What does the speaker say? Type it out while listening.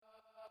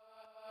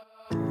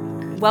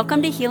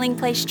Welcome to Healing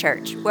Place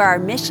Church, where our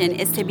mission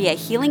is to be a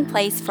healing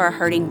place for a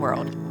hurting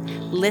world.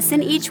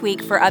 Listen each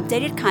week for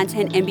updated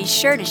content and be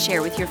sure to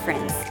share with your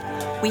friends.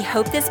 We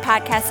hope this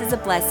podcast is a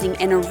blessing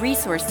and a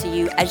resource to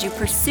you as you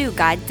pursue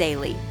God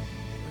daily.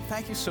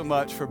 Thank you so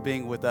much for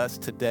being with us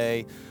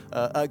today.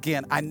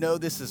 Again, I know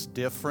this is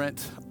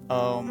different,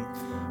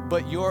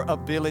 but your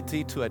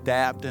ability to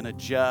adapt and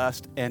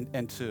adjust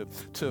and to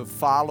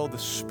follow the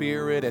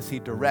Spirit as He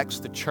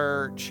directs the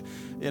church,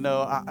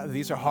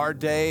 these are hard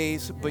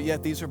days, but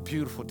yet these are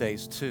beautiful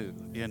days too,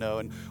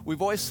 And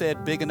we've always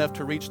said big enough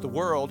to reach the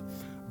world,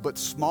 but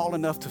small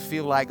enough to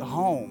feel like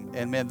home.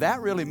 And man,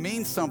 that really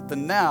means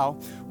something now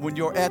when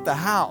you're at the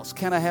house.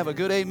 Can I have a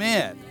good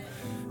amen?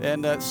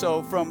 And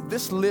so from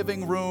this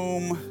living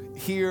room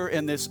here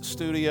in this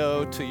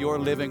studio to your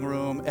living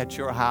room at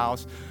your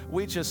house,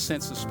 we just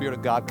sense the Spirit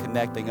of God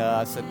connecting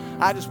us. And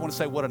I just want to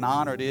say what an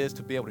honor it is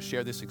to be able to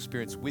share this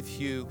experience with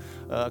you.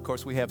 Of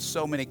course, we have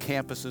so many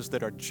campuses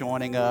that are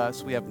joining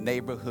us. We have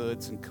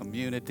neighborhoods and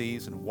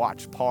communities and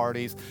watch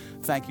parties.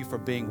 Thank you for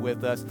being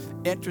with us.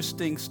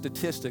 Interesting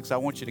statistics. I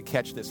want you to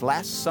catch this.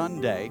 Last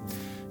Sunday,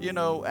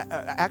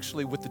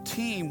 actually with the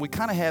team, we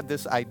kind of had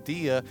this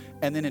idea,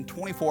 and then in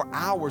 24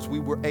 hours, we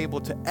were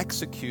able to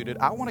execute it.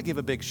 I want to give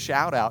a big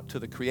shout out to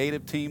the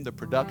creative team, the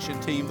production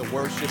team, the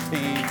worship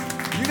team.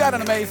 You got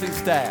an amazing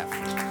staff.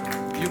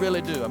 You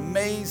really do.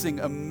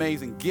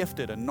 Amazing,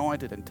 gifted,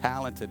 anointed, and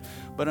talented.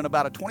 But in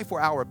about a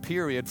 24-hour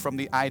period from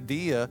the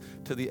idea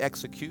to the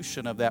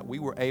execution of that, we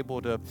were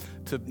able to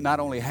not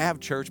only have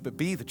church, but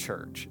be the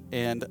church.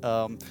 And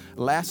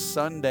last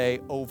Sunday,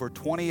 over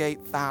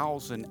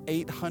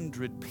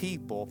 28,800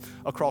 people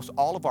across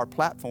all of our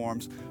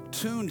platforms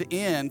tuned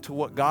in to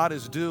what God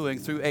is doing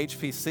through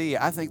HPC.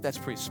 I think that's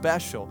pretty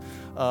special.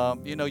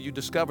 You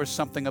discover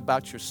something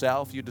about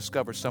yourself. You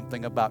discover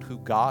something about who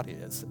God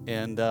is.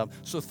 And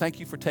so thank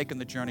you for taking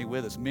the journey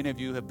with us. Many of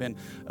you have been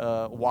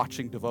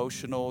watching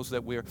devotionals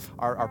that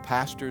our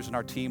pastors and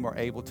our team are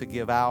able to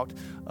give out.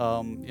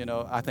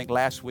 I think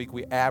last week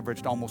we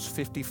averaged almost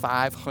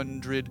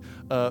 5,500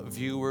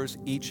 viewers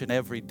each and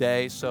every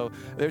day. So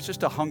there's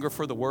just a hunger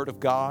for the Word of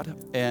God.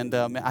 And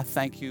I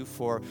thank you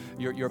for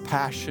your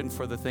passion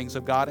for the things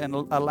of God and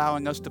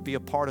allowing us to be a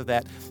part of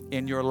that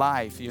in your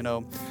life. In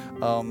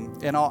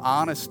all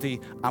honesty,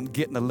 I'm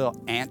getting a little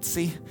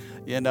antsy.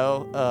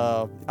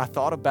 I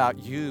thought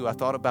about you. I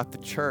thought about the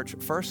church.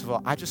 First of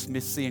all, I just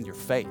miss seeing your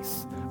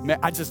face. Man,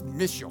 I just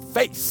miss your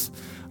face.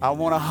 I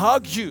want to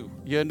hug you.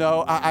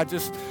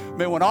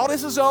 When all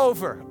this is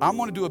over, I'm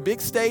going to do a big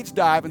stage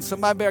dive and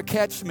somebody better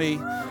catch me.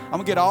 I'm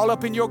going to get all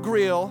up in your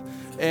grill.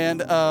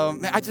 And I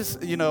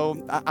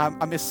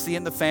miss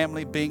seeing the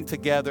family, being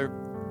together.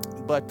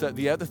 But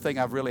the other thing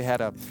I've really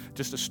had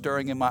just a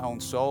stirring in my own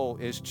soul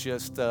is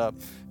just,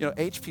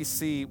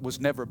 HPC was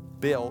never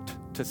built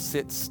to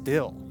sit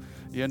still.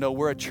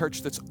 We're a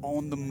church that's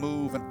on the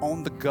move and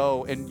on the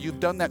go, and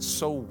you've done that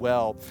so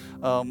well.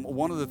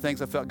 One of the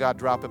things I felt God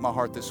drop in my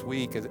heart this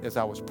week as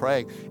I was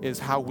praying is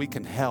how we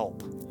can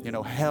help.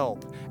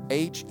 Help,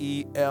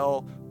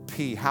 HELP.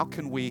 How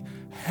can we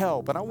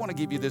help? And I want to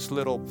give you this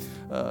little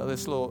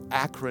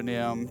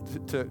acronym.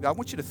 I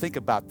want you to think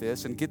about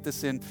this and get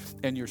this in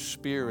your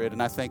spirit.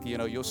 And I think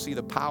you'll see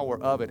the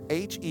power of it.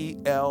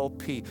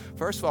 HELP.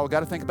 First of all, we've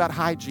got to think about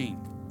hygiene.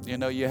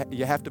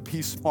 You have to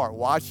be smart.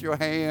 Wash your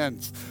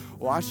hands.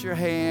 Wash your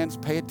hands.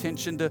 Pay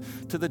attention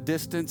to the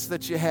distance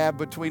that you have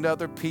between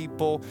other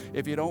people.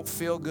 If you don't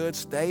feel good,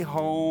 stay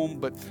home.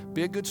 But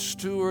be a good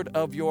steward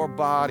of your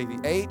body.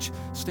 The H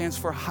stands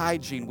for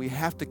hygiene. We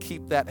have to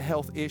keep that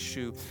health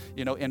issue,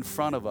 in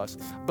front of us.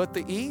 But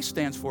the E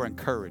stands for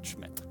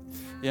encouragement.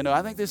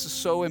 I think this is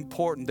so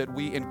important that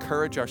we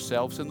encourage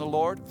ourselves in the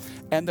Lord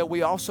and that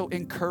we also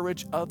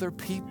encourage other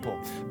people.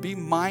 Be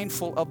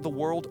mindful of the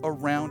world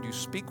around you.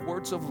 Speak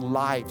words of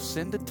life.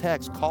 Send a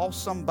text. Call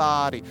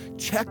somebody.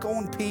 Check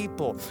on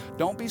people.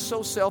 Don't be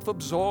so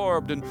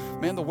self-absorbed and,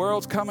 man, the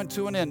world's coming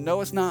to an end. No,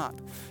 it's not.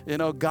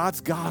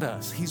 God's got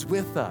us. He's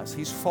with us.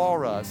 He's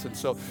for us. And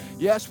so,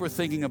 yes, we're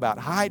thinking about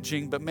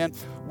hygiene, but, man,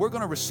 we're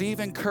going to receive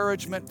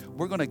encouragement.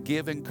 We're going to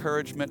give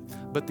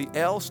encouragement. But the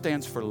L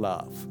stands for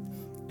love.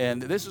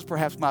 And this is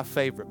perhaps my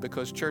favorite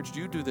because, church,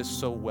 you do this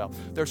so well.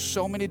 There's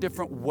so many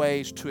different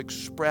ways to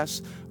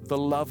express the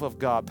love of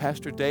God.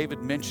 Pastor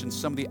David mentioned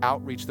some of the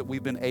outreach that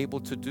we've been able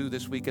to do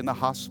this week in the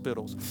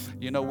hospitals.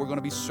 We're going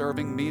to be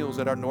serving meals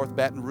at our North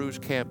Baton Rouge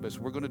campus.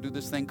 We're going to do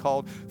this thing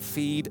called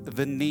Feed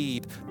the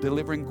Need,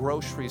 delivering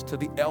groceries to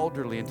the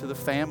elderly and to the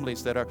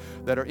families that are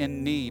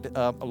in need,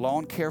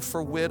 lawn care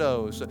for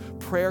widows,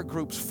 prayer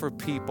groups for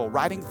people,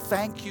 writing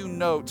thank you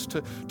notes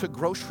to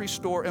grocery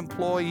store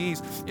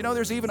employees.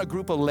 There's even a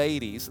group of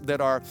ladies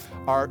that are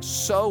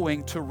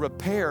sewing to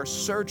repair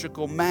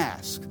surgical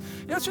masks.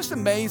 It's just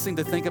amazing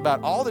to think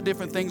about all the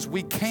different things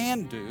we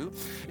can do.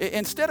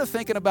 Instead of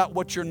thinking about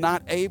what you're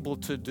not able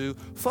to do,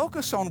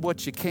 focus on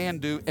what you can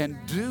do and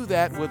do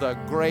that with a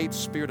great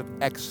spirit of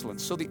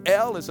excellence. So the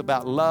L is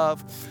about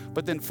love,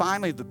 but then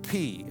finally the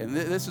P, and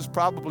this is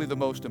probably the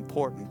most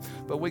important,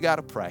 but we got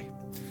to pray.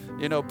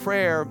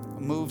 Prayer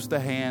moves the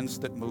hands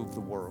that move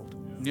the world.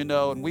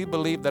 and we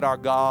believe that our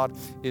God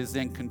is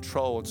in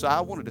control. And so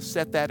I wanted to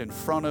set that in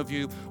front of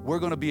you. We're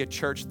going to be a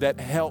church that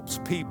helps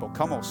people.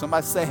 Come on,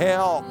 somebody say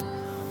help.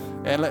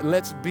 And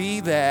let's be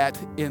that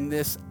in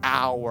this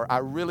hour. I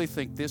really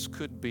think this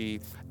could be,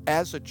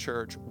 as a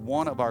church,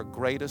 one of our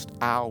greatest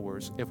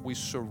hours if we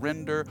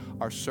surrender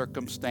our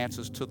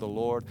circumstances to the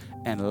Lord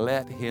and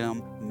let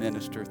Him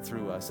minister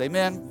through us.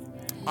 Amen?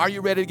 Are you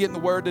ready to get in the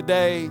Word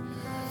today?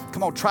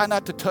 Come on, try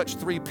not to touch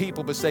 3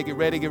 people, but say, get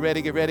ready, get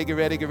ready, get ready, get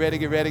ready, get ready,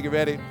 get ready, get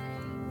ready.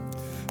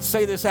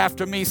 Say this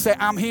after me. Say,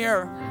 I'm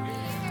here,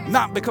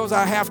 not because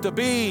I have to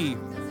be,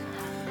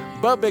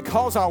 but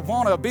because I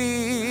want to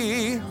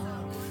be.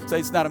 Say,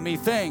 it's not a me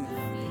thing.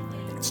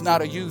 It's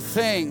not a you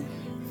thing.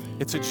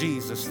 It's a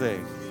Jesus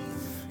thing.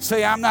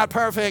 Say, I'm not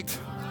perfect.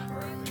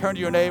 Turn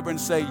to your neighbor and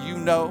say, you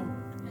know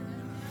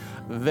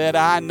that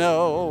I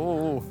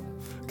know.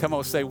 Come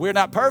on, say, we're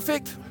not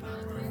perfect,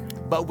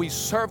 but we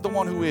serve the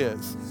one who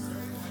is.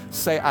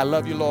 Say, I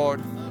love you,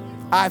 Lord.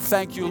 I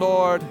thank you,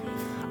 Lord.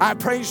 I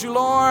praise you,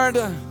 Lord.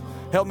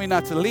 Help me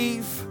not to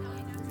leave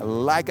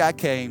like I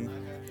came.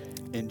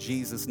 In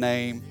Jesus'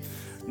 name.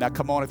 Now,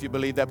 come on, if you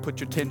believe that, put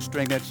your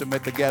 10-string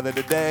instrument together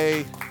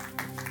today.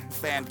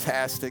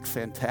 Fantastic,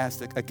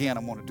 fantastic. Again,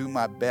 I'm going to do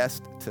my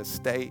best to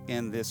stay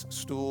in this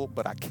stool,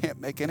 but I can't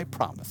make any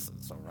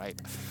promises, all right?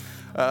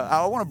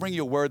 I want to bring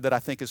you a word that I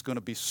think is going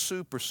to be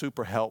super,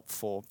 super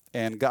helpful.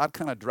 And God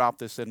kind of dropped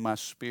this in my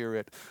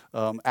spirit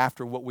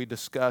after what we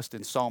discussed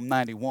in Psalm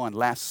 91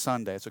 last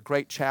Sunday. It's a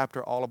great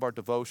chapter. All of our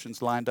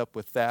devotions lined up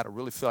with that. I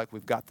really feel like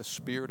we've got the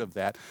spirit of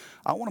that.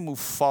 I want to move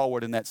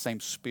forward in that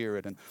same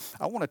spirit. And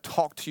I want to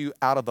talk to you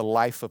out of the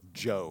life of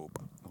Job,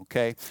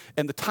 okay?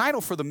 And the title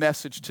for the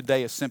message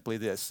today is simply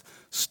this: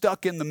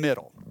 Stuck in the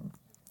Middle.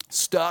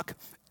 Stuck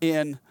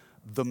in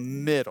the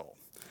middle.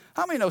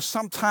 How many know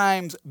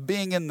sometimes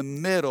being in the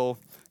middle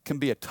can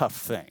be a tough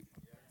thing?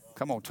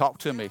 Come on, talk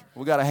to me.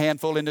 We got a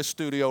handful in this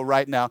studio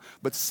right now,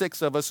 but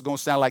 6 of us are going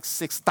to sound like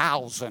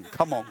 6,000.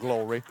 Come on,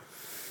 glory.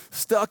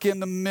 Stuck in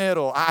the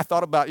middle. I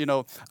thought about,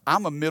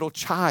 I'm a middle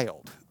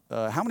child.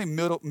 How many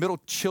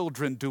middle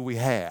children do we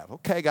have?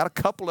 Okay, got a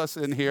couple of us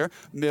in here.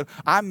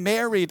 I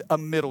married a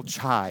middle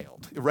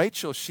child.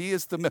 Rachel, she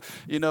is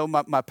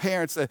my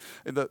parents,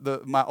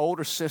 my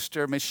older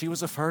sister, she was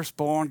the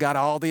firstborn, got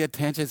all the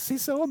attention.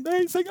 She's so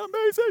amazing.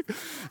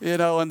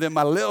 And then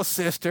my little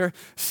sister,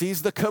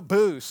 she's the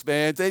caboose,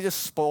 man. They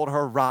just spoiled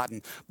her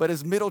rotten. But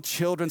as middle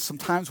children,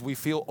 sometimes we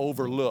feel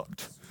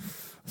overlooked.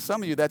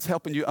 Some of you, that's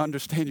helping you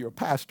understand your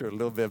pastor a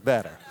little bit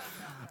better.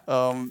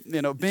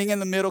 Being in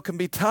the middle can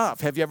be tough.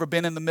 Have you ever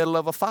been in the middle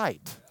of a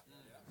fight?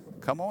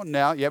 Come on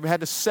now. You ever had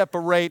to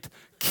separate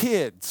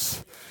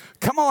kids?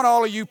 Come on,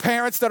 all of you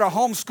parents that are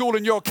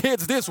homeschooling your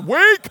kids this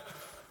week.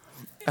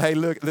 Hey,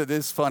 look, this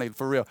is funny,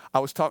 for real. I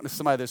was talking to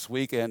somebody this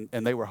week, and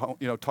they were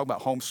talking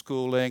about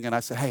homeschooling, and I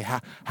said, hey,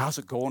 how's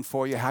it going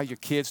for you? How are your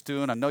kids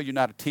doing? I know you're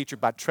not a teacher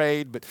by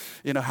trade, but,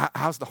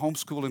 how's the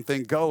homeschooling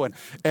thing going?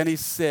 And he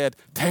said,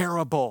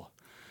 terrible.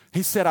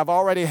 He said, I've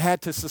already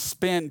had to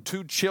suspend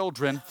 2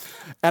 children,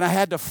 and I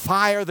had to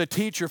fire the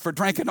teacher for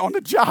drinking on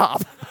the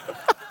job.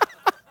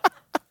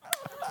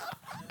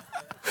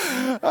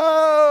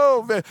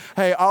 Oh, man.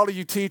 Hey, all of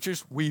you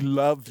teachers, we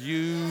love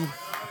you.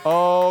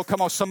 Oh, come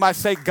on, somebody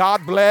say,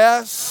 God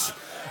bless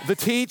the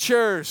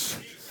teachers.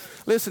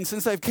 Listen,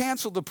 since they've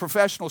canceled the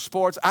professional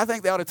sports, I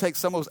think they ought to take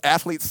some of those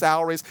athletes'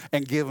 salaries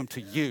and give them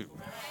to you.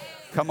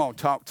 Come on,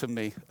 talk to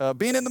me.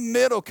 Being in the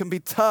middle can be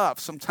tough.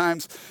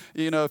 Sometimes,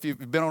 if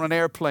you've been on an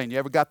airplane, you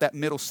ever got that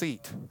middle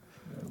seat?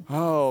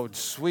 Oh,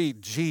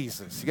 sweet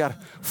Jesus. You got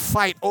to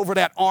fight over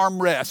that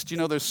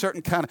armrest. There's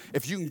certain kind of,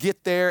 if you can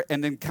get there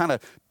and then kind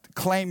of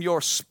claim your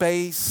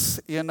space,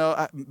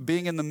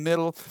 being in the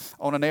middle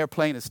on an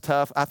airplane is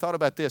tough. I thought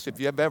about this. If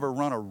you've ever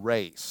run a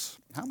race,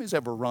 how many's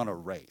ever run a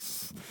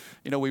race?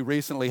 We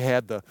recently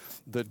had the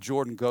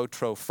Jordan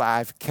Gautreaux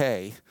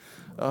 5K.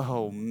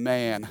 Oh,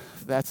 man,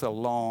 that's a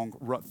long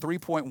run,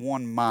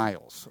 3.1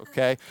 miles,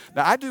 okay?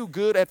 Now, I do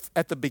good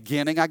at the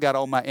beginning. I got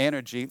all my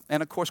energy.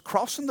 And, of course,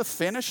 crossing the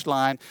finish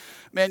line,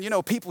 man,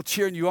 people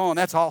cheering you on,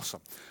 that's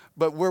awesome.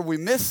 But where we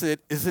miss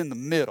it is in the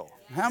middle.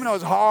 How many know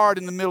it's hard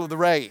in the middle of the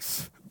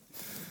race?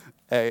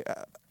 Hey,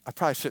 I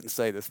probably shouldn't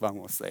say this, but I'm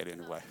going to say it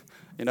anyway.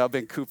 I've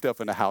been cooped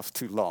up in the house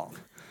too long.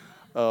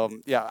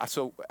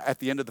 So at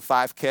the end of the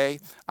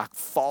 5K, I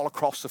fall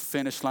across the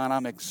finish line.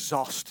 I'm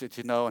exhausted,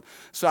 And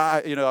so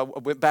I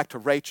went back to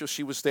Rachel.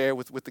 She was there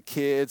with the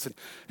kids,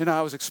 and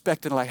I was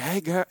expecting like, hey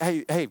girl,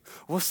 hey,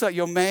 what's up,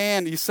 your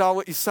man? You saw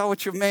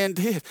what your man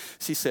did.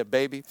 She said,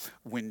 baby,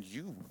 when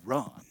you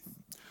run,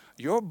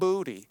 your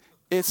booty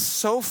is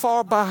so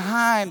far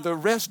behind the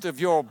rest of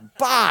your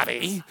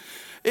body,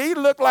 you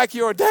look like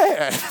your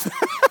dad.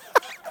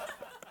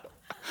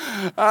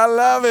 I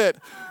love it.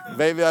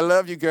 Baby, I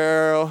love you,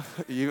 girl.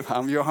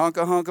 I'm your hunk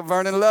of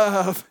burning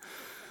love.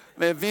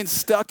 Man, being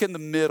stuck in the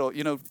middle.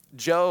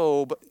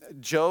 Job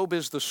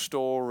is the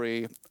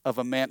story of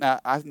a man. Now,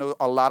 I know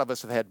a lot of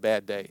us have had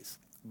bad days,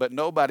 but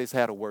nobody's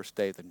had a worse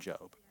day than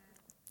Job.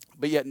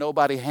 But yet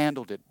nobody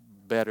handled it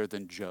better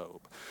than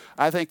Job.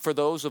 I think for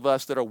those of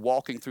us that are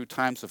walking through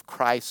times of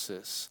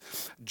crisis,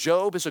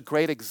 Job is a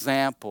great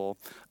example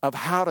of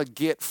how to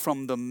get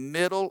from the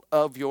middle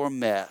of your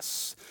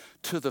mess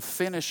to the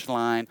finish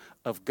line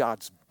of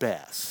God's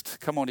best.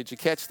 Come on, did you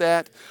catch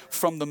that?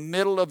 From the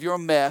middle of your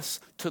mess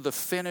to the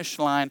finish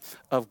line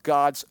of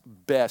God's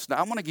best. Now,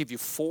 I'm going to give you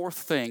 4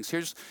 things.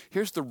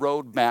 Here's the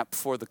roadmap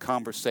for the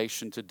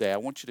conversation today. I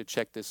want you to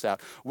check this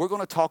out. We're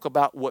going to talk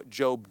about what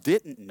Job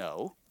didn't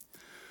know.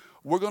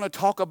 We're going to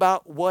talk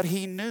about what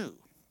he knew.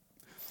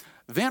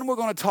 Then we're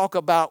going to talk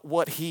about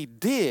what he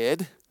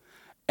did.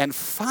 And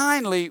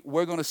finally,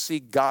 we're going to see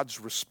God's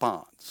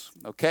response.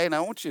 Okay? Now,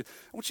 I want you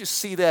to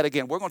see that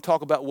again. We're going to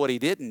talk about what he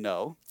didn't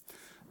know.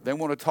 Then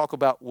we're going to talk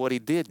about what he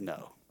did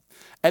know.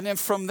 And then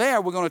from there,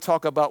 we're going to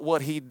talk about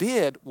what he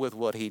did with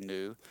what he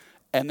knew.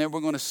 And then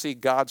we're going to see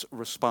God's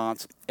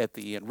response at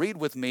the end. Read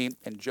with me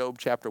in Job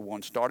chapter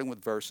 1, starting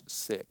with verse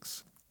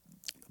 6.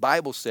 The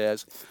Bible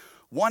says,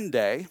 one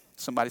day,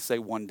 somebody say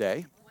one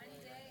day. One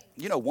day.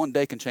 You know, one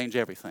day can change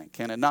everything,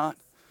 can it not?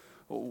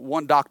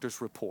 One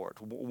doctor's report,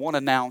 one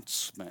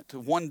announcement,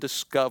 one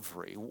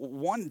discovery.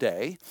 One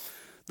day,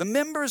 the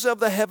members of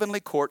the heavenly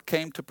court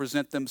came to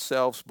present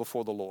themselves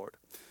before the Lord.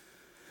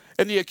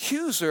 And the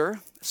accuser,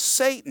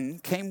 Satan,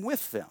 came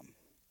with them.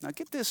 Now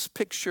get this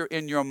picture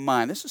in your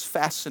mind. This is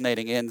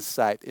fascinating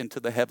insight into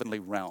the heavenly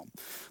realm.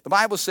 The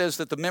Bible says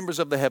that the members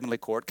of the heavenly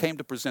court came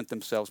to present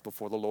themselves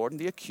before the Lord,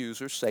 and the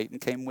accuser, Satan,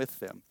 came with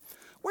them.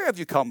 Where have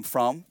you come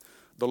from?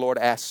 The Lord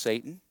asked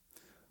Satan.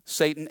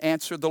 Satan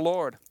answered the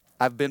Lord,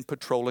 I've been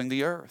patrolling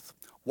the earth,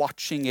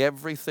 watching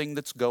everything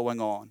that's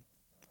going on.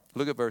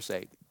 Look at verse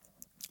 8.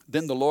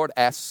 Then the Lord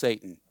asked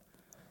Satan,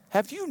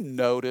 have you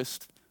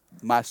noticed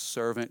my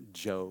servant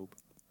Job?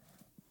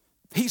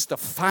 He's the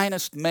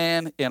finest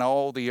man in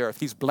all the earth.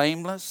 He's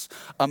blameless,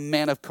 a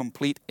man of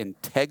complete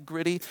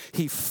integrity.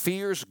 He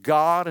fears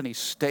God and he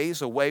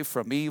stays away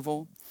from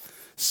evil.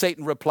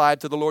 Satan replied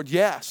to the Lord,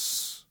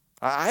 yes,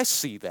 I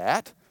see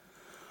that.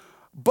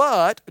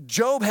 But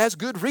Job has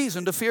good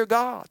reason to fear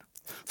God.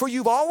 For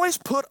you've always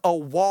put a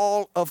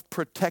wall of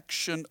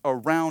protection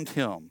around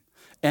him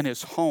and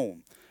his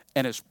home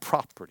and his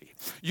property.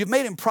 You've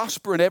made him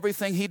prosper in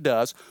everything he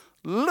does.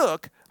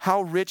 Look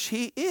how rich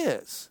he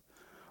is.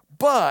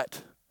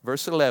 But,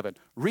 verse 11,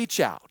 reach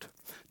out,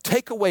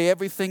 take away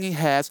everything he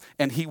has,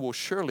 and he will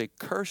surely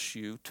curse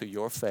you to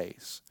your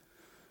face.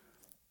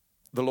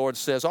 The Lord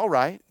says, all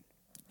right,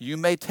 you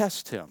may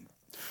test him.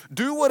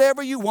 Do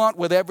whatever you want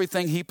with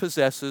everything he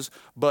possesses,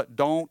 but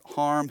don't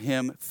harm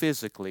him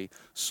physically.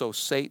 So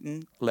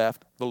Satan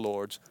left the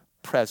Lord's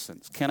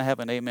presence. Can I have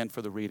an amen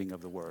for the reading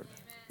of the word?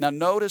 Amen. Now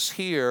notice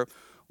here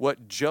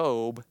what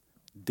Job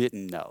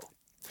didn't know.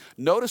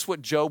 Notice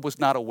what Job was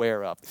not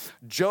aware of.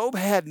 Job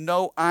had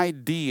no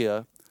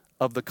idea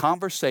of the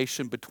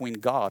conversation between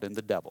God and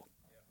the devil.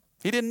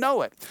 He didn't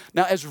know it.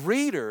 Now as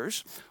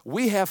readers,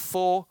 we have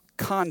full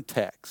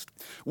context.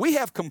 We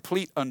have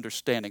complete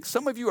understanding.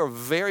 Some of you are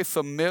very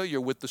familiar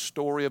with the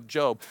story of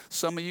Job.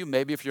 Some of you,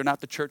 maybe if you're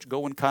not the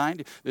church-going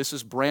kind, this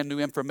is brand new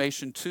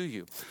information to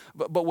you.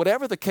 But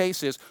whatever the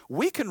case is,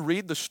 we can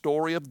read the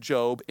story of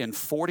Job in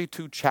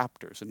 42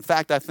 chapters. In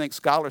fact, I think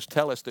scholars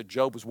tell us that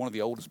Job was one of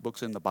the oldest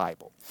books in the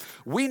Bible.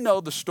 We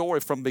know the story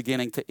from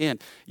beginning to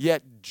end,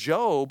 yet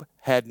Job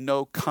had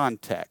no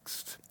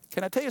context.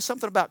 Can I tell you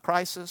something about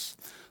crisis?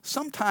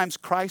 Sometimes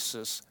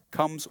crisis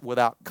comes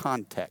without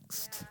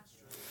context.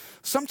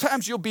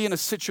 Sometimes you'll be in a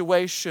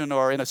situation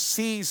or in a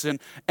season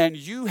and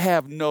you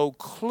have no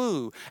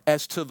clue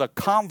as to the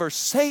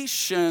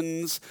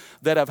conversations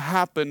that have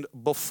happened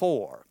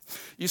before.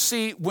 You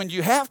see, when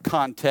you have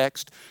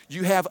context,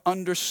 you have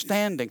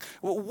understanding.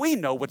 We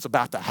know what's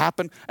about to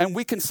happen and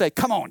we can say,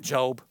 come on,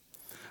 Job.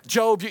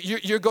 Job,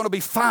 you're going to be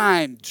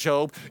fine,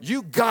 Job.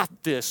 You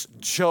got this,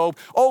 Job.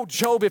 Oh,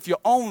 Job, if you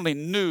only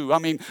knew. I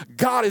mean,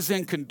 God is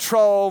in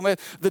control.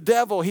 The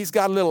devil, he's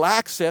got a little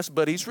access,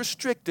 but he's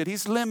restricted.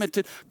 He's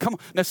limited. Come on.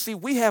 Now, see,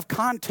 we have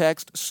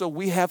context, so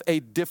we have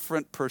a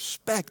different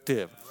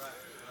perspective.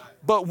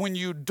 But when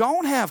you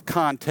don't have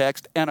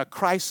context and a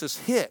crisis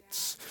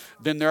hits,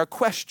 then there are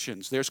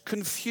questions. There's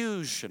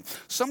confusion.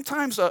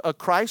 Sometimes a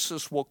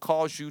crisis will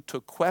cause you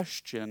to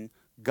question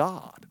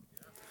God.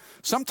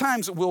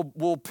 Sometimes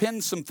we'll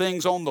pin some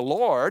things on the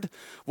Lord.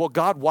 Well,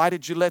 God, why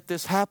did you let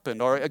this happen?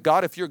 Or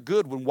God, if you're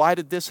good, why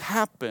did this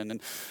happen?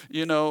 And,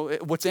 you know,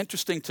 what's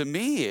interesting to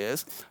me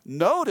is,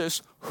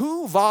 notice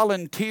who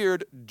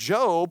volunteered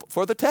Job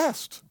for the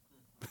test.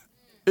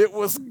 It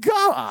was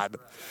God.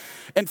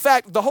 In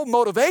fact, the whole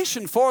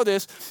motivation for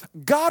this,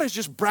 God is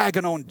just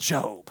bragging on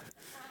Job.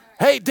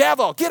 Hey,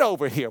 devil, get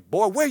over here.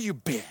 Boy, where you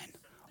been?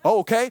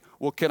 Okay,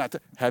 well,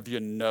 have you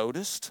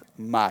noticed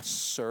my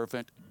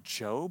servant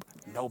Job?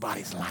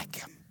 Nobody's like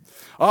him.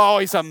 Oh,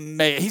 he's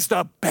amazing. He's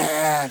the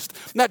best.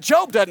 Now,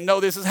 Job doesn't know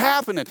this is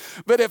happening.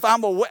 But if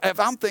I'm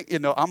thinking, you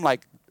know,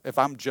 if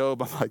I'm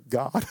Job, I'm like,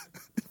 God,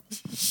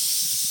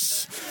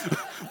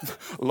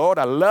 Lord,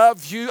 I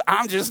love you.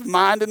 I'm just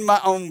minding my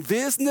own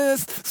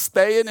business.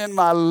 staying in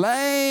my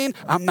lane.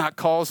 I'm not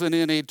causing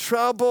any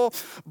trouble.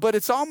 But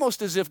it's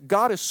almost as if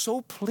God is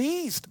so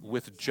pleased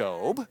with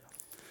Job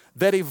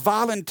that he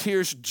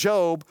volunteers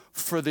Job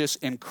for this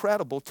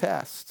incredible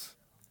test.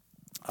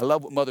 I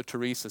love what Mother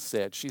Teresa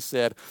said. She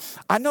said,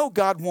 I know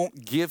God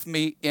won't give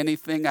me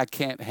anything I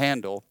can't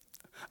handle.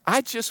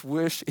 I just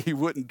wish he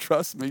wouldn't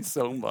trust me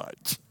so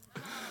much.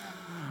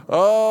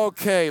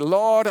 Okay,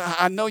 Lord,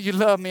 I know you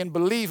love me and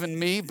believe in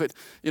me, but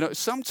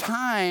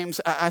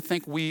sometimes I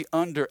think we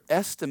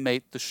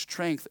underestimate the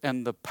strength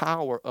and the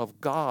power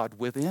of God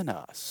within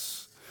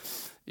us.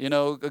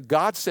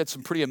 God said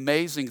some pretty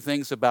amazing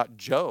things about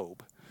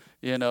Job,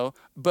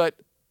 but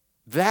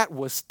that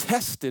was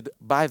tested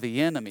by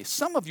the enemy.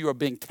 Some of you are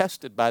being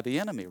tested by the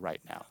enemy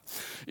right now.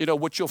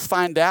 What you'll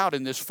find out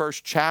in this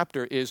first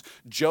chapter is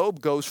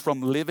Job goes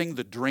from living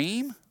the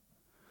dream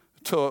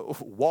to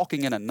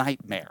walking in a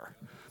nightmare.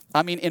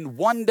 I mean, in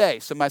one day,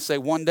 somebody say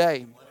one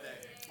day.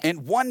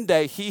 In one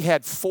day, he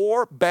had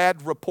 4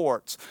 bad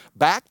reports,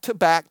 back to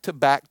back to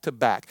back to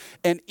back.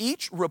 And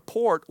each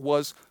report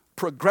was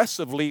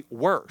progressively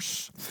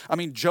worse. I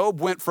mean, Job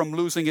went from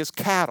losing his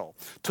cattle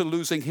to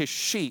losing his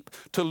sheep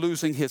to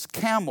losing his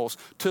camels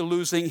to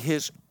losing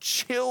his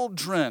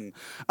children.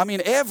 I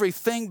mean,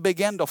 everything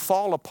began to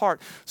fall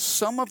apart.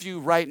 Some of you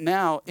right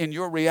now, in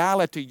your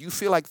reality, you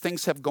feel like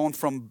things have gone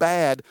from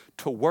bad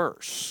to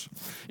worse.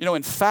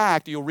 In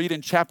fact, you'll read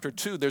in chapter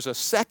 2, there's a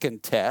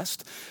second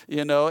test,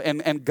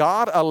 and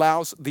God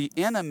allows the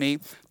enemy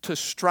to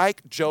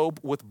strike Job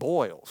with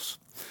boils.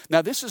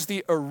 Now, this is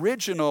the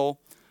original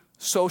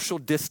social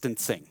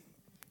distancing.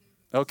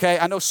 Okay,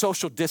 I know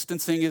social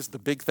distancing is the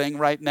big thing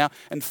right now.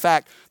 In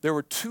fact, there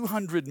were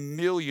 200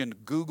 million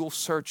Google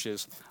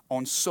searches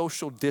on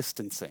social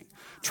distancing.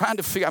 Trying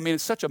to figure,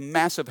 it's such a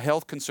massive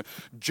health concern.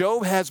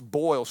 Job has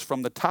boils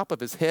from the top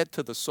of his head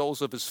to the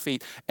soles of his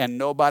feet, and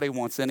nobody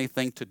wants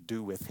anything to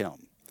do with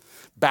him.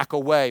 Back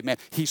away, man.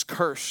 He's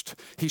cursed.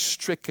 He's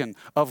stricken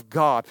of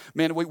God.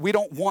 Man, we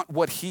don't want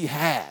what he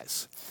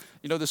has.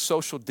 The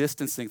social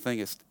distancing thing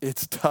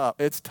it's tough.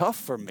 It's tough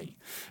for me.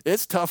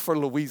 It's tough for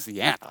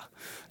Louisiana.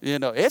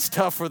 It's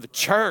tough for the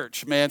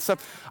church, man. So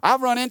I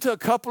run into a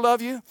couple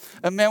of you,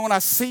 and man, when I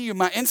see you,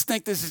 my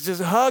instinct is to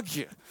just hug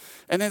you.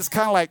 And then it's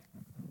kind of like,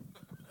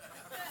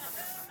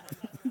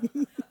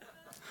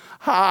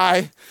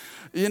 hi.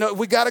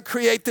 We got to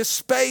create this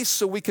space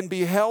so we can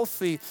be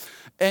healthy.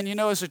 And,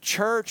 as a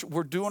church,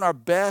 we're doing our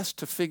best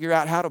to figure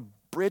out how to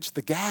bridge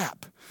the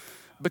gap.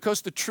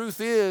 Because the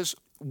truth is,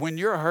 when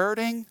you're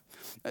hurting,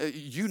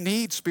 you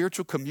need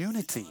spiritual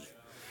community.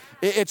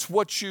 It's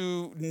what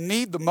you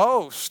need the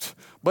most,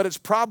 but it's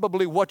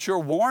probably what you're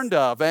warned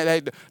of.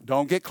 And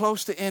don't get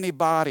close to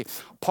anybody.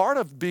 Part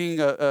of being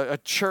a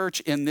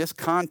church in this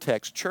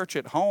context, church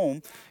at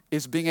home,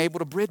 is being able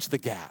to bridge the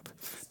gap,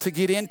 to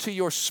get into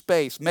your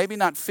space, maybe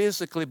not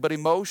physically, but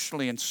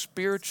emotionally and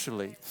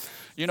spiritually.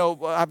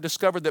 I've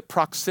discovered that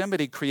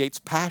proximity creates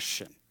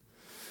passion.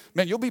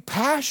 Man, you'll be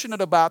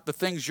passionate about the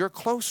things you're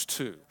close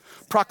to.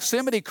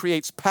 Proximity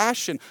creates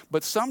passion,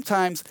 but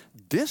sometimes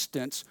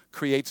distance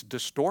creates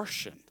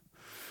distortion.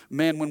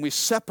 Man, when we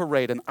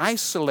separate and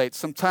isolate,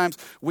 sometimes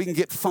we can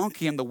get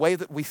funky in the way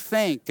that we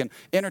think and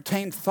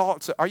entertain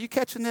thoughts. Are you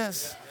catching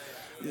this?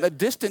 The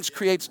distance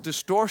creates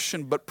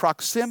distortion, but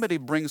proximity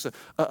brings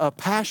a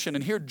passion.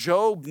 And here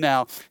Job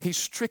now, he's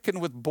stricken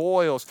with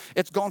boils.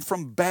 It's gone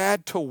from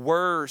bad to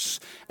worse,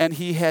 and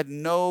he had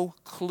no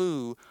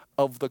clue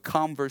of the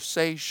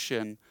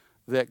conversation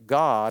that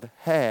God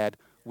had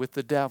with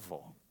the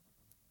devil.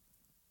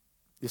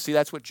 You see,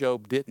 that's what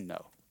Job didn't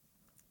know.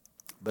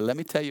 But let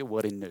me tell you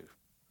what he knew.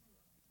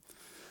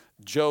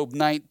 Job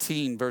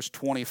 19, verse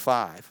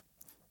 25.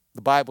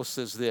 The Bible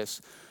says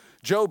this.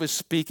 Job is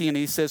speaking and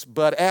he says,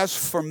 but as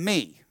for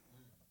me,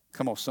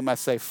 come on, somebody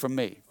say, for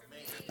me.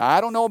 Now,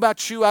 I don't know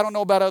about you. I don't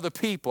know about other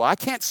people. I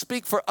can't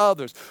speak for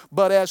others.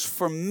 But as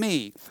for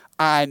me,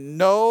 I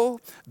know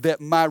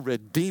that my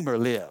Redeemer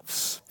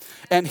lives.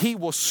 And he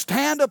will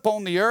stand up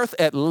on the earth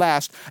at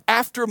last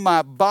after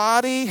my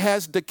body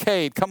has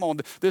decayed. Come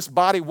on, this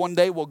body one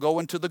day will go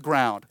into the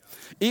ground.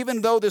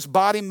 Even though this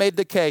body may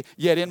decay,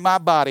 yet in my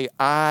body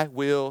I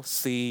will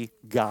see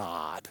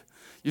God.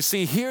 You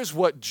see, here's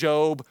what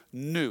Job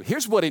knew.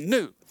 Here's what he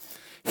knew.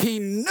 He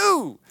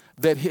knew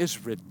that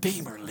his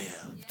Redeemer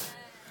lived.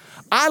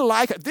 I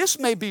like it. This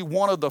may be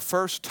one of the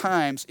first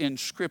times in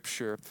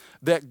Scripture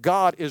that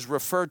God is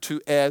referred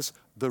to as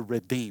the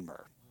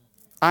Redeemer.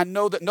 I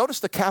know that, notice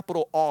the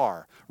capital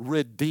R,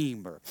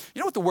 Redeemer. You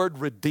know what the word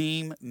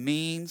redeem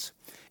means?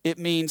 It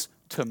means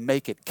to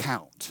make it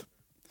count.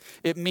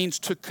 It means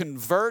to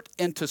convert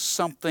into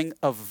something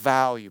of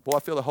value. Boy, I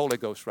feel the Holy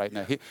Ghost right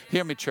now.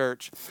 Hear me,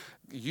 church.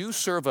 You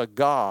serve a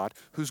God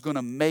who's going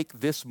to make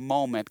this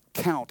moment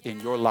count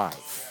in your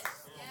life.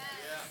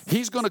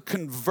 He's going to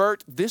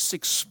convert this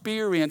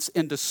experience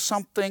into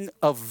something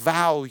of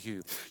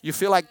value. You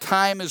feel like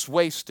time is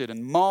wasted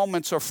and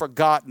moments are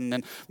forgotten,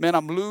 and man,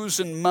 I'm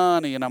losing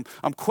money and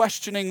I'm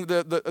questioning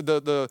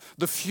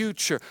the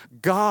future.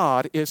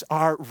 God is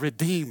our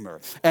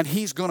Redeemer, and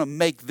He's going to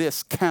make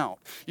this count.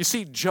 You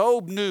see,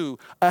 Job knew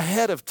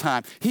ahead of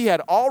time. He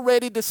had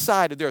already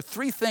decided. There are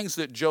three things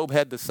that Job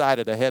had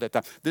decided ahead of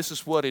time. This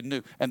is what he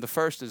knew. And the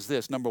first is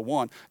this. Number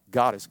one,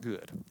 God is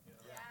good.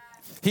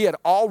 He had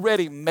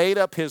already made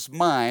up his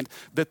mind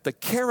that the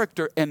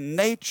character and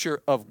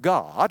nature of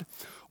God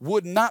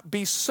would not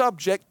be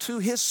subject to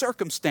his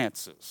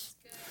circumstances.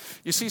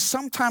 You see,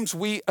 sometimes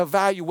we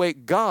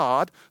evaluate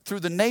God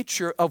through the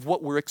nature of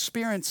what we're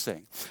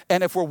experiencing.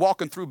 And if we're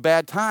walking through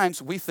bad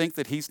times, we think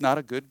that He's not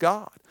a good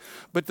God.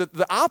 But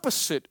the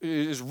opposite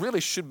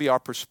really should be our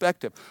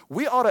perspective.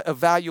 We ought to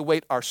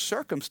evaluate our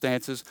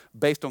circumstances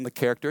based on the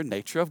character and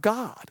nature of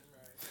God.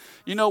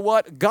 You know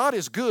what? God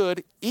is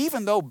good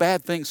even though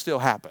bad things still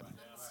happen.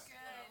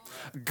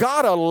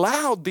 God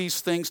allowed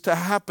these things to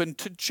happen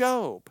to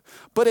Job,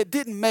 but it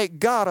didn't make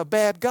God a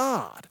bad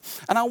God.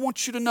 And I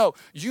want you to know,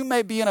 you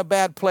may be in a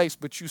bad place,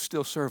 but you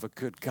still serve a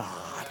good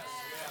God.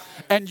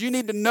 And you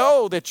need to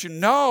know that you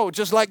know,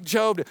 just like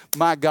Job,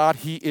 my God,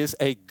 He is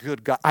a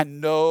good God. I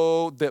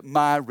know that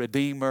my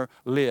Redeemer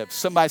lives.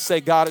 Somebody say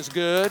God is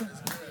good.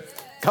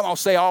 Come on,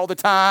 say all the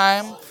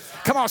time.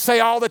 Come on, say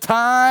all the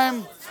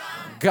time.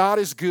 God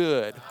is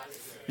good.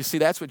 You see,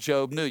 that's what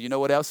Job knew. You know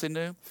what else he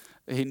knew?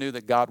 He knew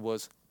that God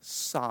was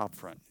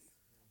sovereign.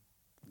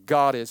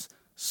 God is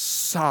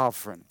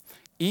sovereign.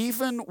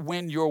 Even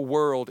when your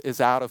world is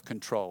out of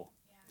control,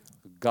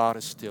 God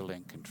is still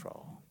in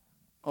control.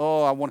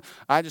 Oh,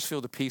 I just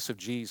feel the peace of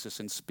Jesus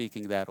in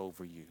speaking that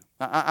over you.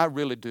 I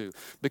really do.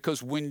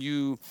 Because when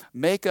you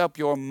make up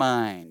your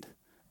mind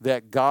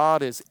that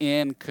God is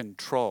in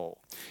control,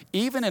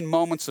 even in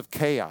moments of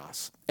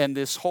chaos and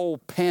this whole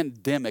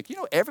pandemic, you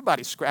know,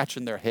 everybody's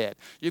scratching their head.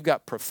 You've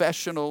got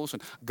professionals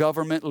and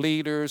government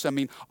leaders. I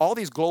mean, all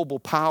these global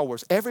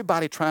powers,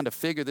 everybody trying to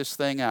figure this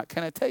thing out.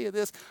 Can I tell you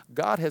this?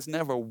 God has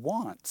never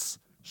once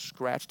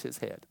scratched His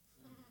head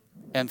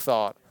and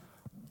thought,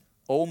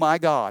 oh my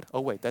God,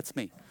 oh wait, that's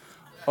me.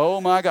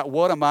 Oh my God,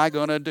 what am I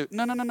going to do?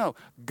 No.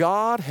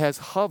 God has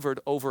hovered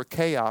over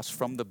chaos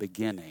from the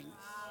beginning.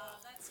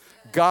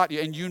 God,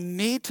 and you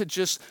need to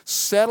just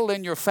settle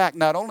in your fact,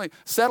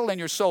 settle in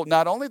your soul,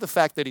 not only the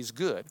fact that He's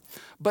good,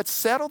 but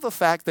settle the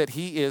fact that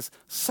He is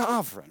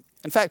sovereign.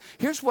 In fact,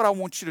 here's what I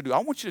want you to do. I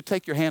want you to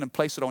take your hand and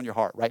place it on your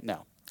heart right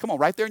now. Come on,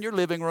 right there in your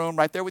living room,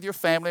 right there with your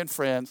family and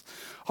friends.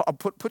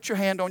 Put your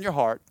hand on your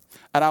heart,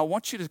 and I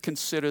want you to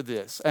consider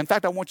this. In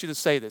fact, I want you to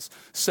say this.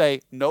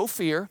 Say, no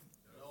fear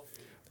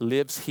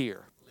lives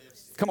here.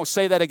 Come on,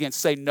 say that again.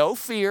 Say, no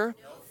fear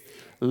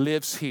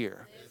lives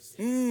here.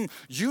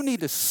 You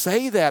need to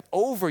say that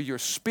over your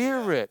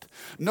spirit.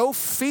 No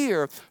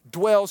fear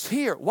dwells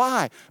here.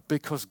 Why?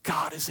 Because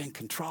God is in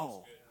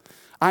control.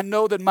 I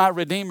know that my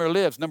Redeemer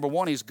lives. Number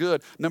one, He's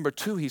good. Number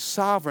two, He's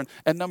sovereign.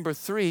 And number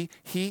three,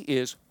 He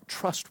is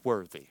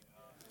trustworthy.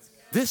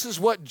 This is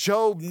what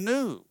Job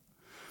knew.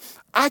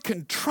 I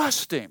can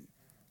trust Him.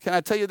 Can I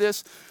tell you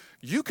this?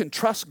 You can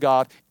trust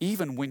God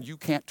even when you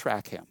can't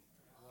track Him.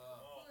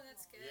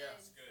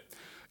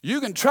 You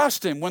can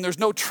trust Him when there's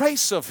no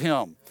trace of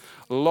Him.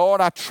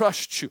 Lord, I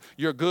trust You.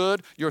 You're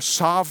good, You're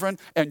sovereign,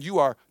 and You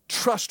are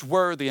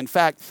trustworthy. In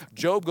fact,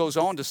 Job goes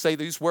on to say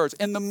these words.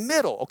 In the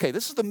middle, okay,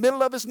 this is the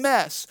middle of his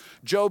mess.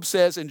 Job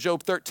says in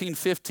Job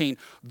 13:15,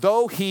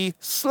 though He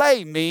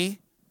slay me,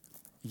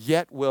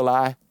 yet will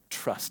I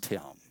trust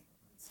Him.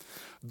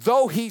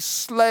 Though He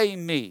slay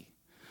me.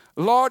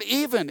 Lord,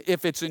 even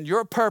if it's in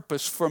Your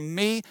purpose for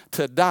me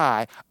to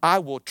die, I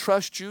will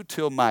trust You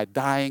till my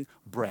dying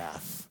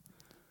breath.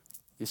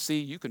 You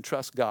see, you can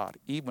trust God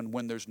even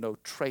when there's no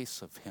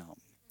trace of Him.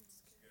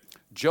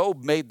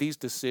 Job made these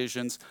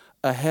decisions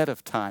ahead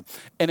of time.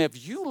 And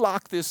if you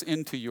lock this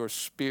into your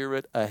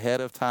spirit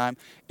ahead of time,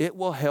 it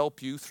will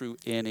help you through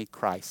any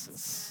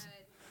crisis.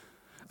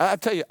 I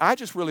tell you, I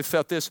just really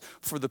felt this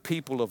for the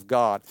people of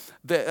God.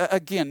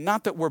 Again,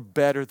 not that we're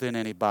better than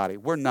anybody.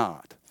 We're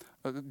not.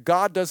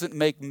 God doesn't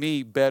make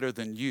me better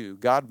than you.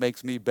 God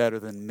makes me better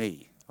than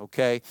me.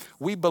 Okay?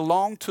 We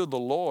belong to the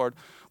Lord.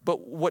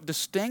 But what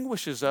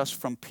distinguishes us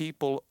from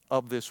people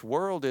of this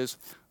world is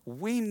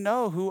we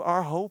know who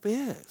our hope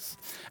is.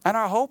 And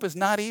our hope is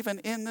not even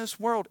in this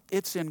world.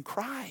 It's in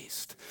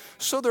Christ.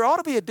 So there ought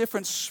to be a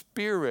different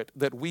spirit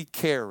that we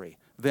carry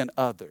than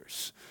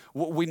others.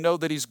 We know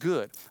that He's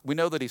good. We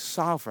know that He's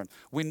sovereign.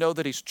 We know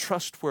that He's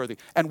trustworthy.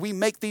 And we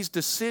make these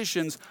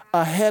decisions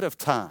ahead of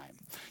time.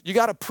 You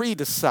got to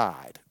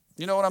pre-decide.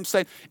 You know what I'm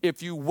saying?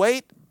 If you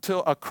wait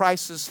till a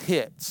crisis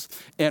hits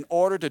in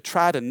order to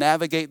try to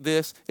navigate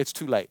this, it's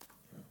too late.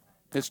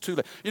 It's too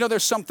late. You know,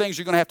 there's some things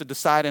you're going to have to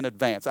decide in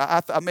advance.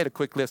 I made a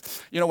quick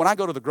list. You know, when I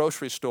go to the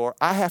grocery store,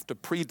 I have to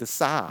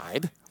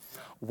pre-decide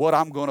what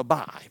I'm going to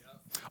buy.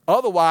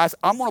 Otherwise,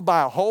 I'm going to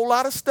buy a whole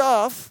lot of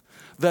stuff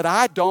that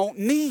I don't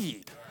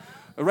need.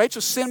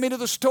 Rachel sent me to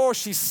the store.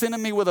 She's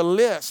sending me with a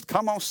list.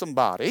 Come on,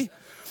 somebody.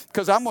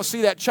 because I'm going to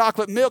see that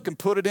chocolate milk and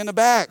put it in the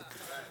bag.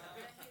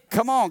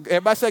 Come on,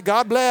 everybody say,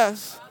 God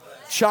bless.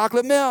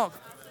 Chocolate milk.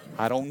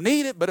 I don't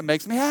need it, but it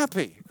makes me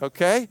happy,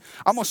 okay?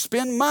 I'm going to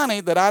spend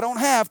money that I don't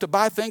have to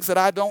buy things that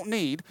I don't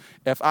need.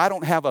 If I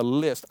don't have a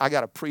list, I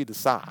got to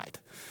pre-decide.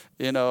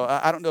 You know,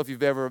 I don't know if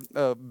you've ever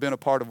been a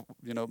part of,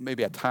 you know,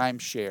 maybe a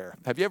timeshare.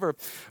 Have you ever,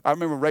 I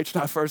remember Rachel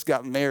and I first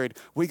got married,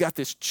 we got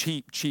this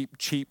cheap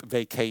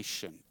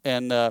vacation.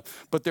 And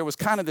but there was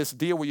kind of this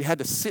deal where you had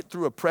to sit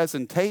through a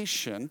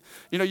presentation.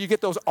 You know, you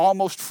get those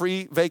almost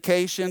free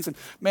vacations. And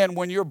man,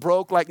 when you're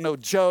broke, like no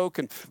joke.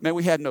 And man,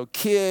 we had no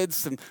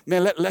kids. And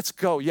man, let's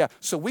go. Yeah.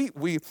 So we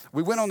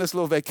went on this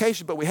little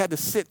vacation, but we had to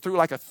sit through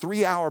like a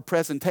 3-hour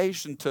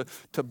presentation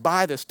to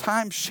buy this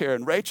timeshare.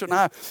 And Rachel and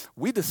I,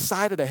 we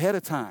decided ahead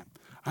of time.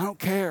 I don't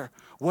care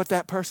what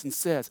that person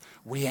says.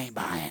 We ain't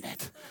buying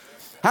it.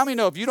 How many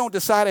know if you don't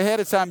decide ahead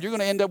of time, you're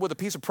going to end up with a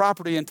piece of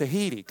property in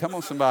Tahiti? Come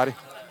on, somebody.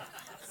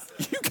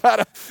 You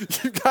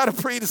gotta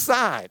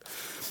pre-decide.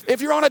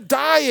 If you're on a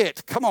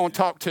diet, come on,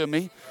 talk to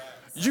me.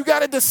 You got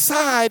to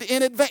decide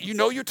in advance. You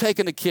know you're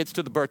taking the kids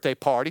to the birthday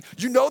party.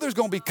 You know there's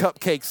going to be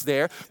cupcakes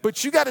there.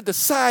 But you got to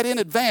decide in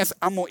advance,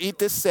 I'm going to eat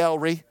this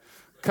celery.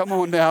 Come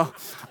on now.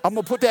 I'm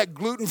going to put that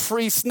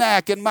gluten-free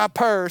snack in my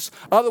purse.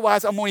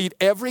 Otherwise, I'm going to eat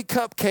every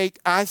cupcake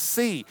I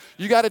see.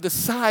 You got to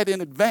decide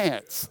in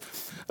advance.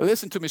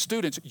 Listen to me,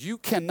 students. You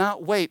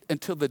cannot wait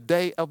until the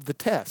day of the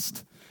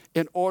test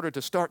in order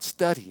to start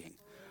studying.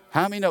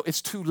 How many know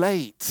it's too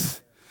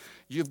late?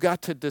 You've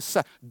got to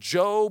decide.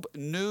 Job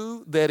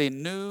knew that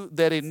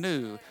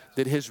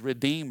his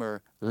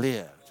Redeemer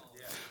lived.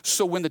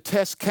 So when the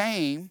test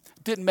came,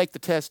 it didn't make the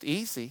test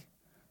easy.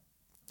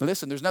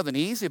 Listen, there's nothing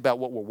easy about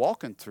what we're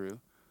walking through,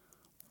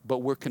 but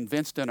we're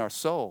convinced in our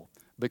soul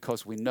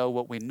because we know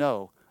what we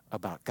know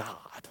about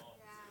God.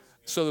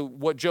 So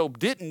what Job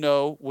didn't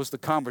know was the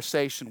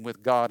conversation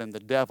with God and the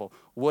devil.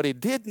 What he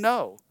did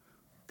know,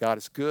 God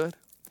is good,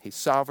 he's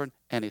sovereign,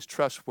 and he's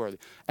trustworthy.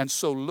 And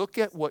so look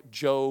at what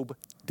Job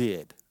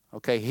did.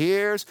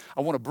 Okay,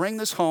 I want to bring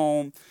this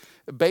home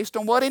based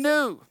on what he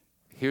knew.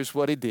 Here's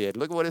what he did.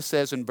 Look at what it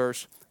says in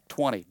verse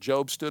 20.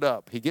 Job stood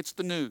up. He gets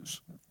the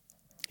news.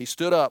 He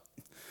stood up.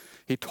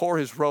 He tore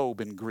his robe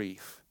in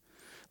grief.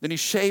 Then he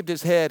shaved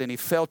his head and he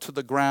fell to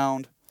the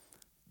ground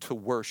to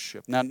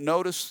worship. Now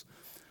notice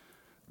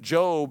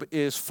Job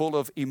is full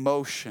of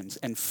emotions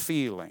and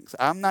feelings.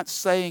 I'm not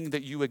saying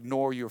that you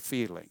ignore your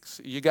feelings.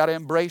 You got to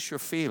embrace your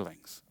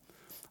feelings.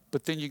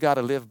 But then you got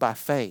to live by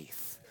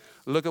faith.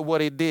 Look at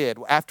what he did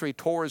after he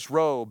tore his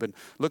robe, and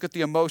look at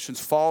the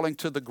emotions falling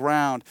to the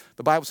ground.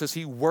 The Bible says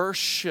he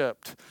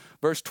worshiped.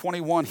 Verse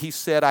 21, he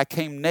said, I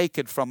came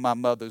naked from my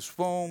mother's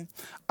womb.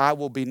 I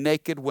will be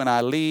naked when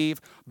I leave.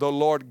 The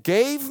Lord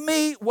gave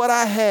me what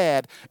I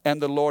had,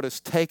 and the Lord has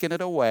taken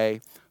it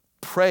away.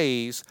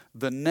 Praise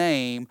the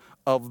name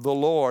of the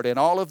Lord. In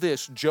all of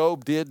this,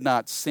 Job did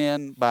not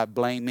sin by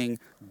blaming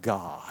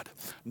God.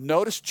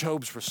 Notice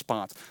Job's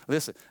response.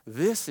 Listen,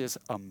 this is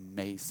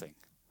amazing.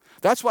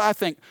 That's why I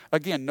think,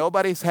 again,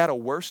 nobody's had a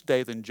worse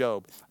day than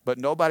Job, but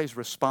nobody's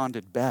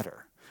responded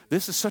better.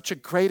 This is such a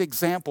great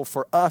example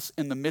for us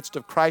in the midst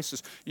of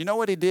crisis. You know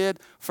what he did?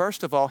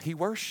 First of all, he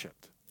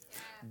worshiped.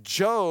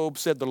 Job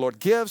said, the Lord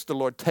gives, the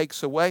Lord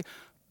takes away.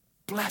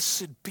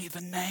 Blessed be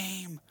the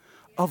name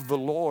of the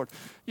Lord.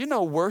 You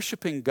know,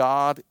 worshiping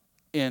God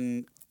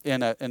in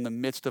the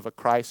midst of a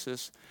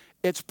crisis,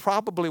 it's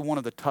probably one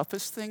of the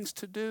toughest things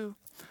to do,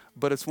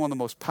 but it's one of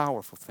the most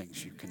powerful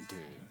things you can do.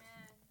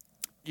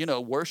 You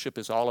know, worship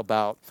is all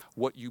about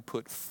what you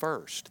put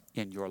first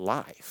in your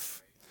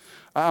life.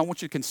 I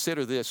want you to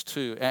consider this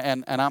too,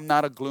 and I'm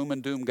not a gloom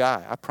and doom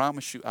guy. I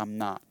promise you I'm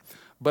not.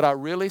 But I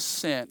really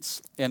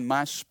sense in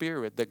my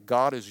spirit that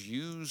God is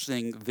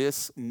using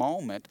this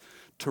moment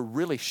to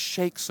really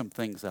shake some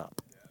things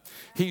up.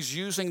 He's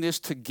using this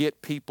to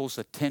get people's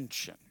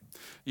attention.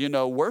 You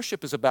know,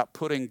 worship is about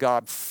putting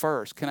God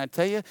first. Can I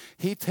tell you?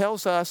 He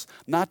tells us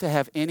not to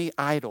have any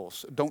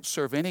idols. Don't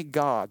serve any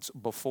gods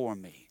before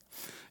me.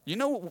 You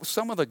know,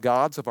 some of the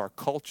gods of our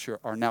culture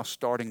are now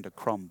starting to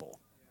crumble.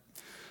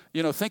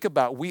 You know, think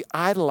about, we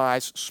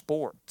idolize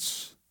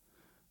sports.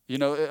 You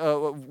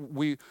know,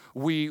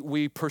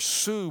 we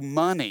pursue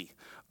money.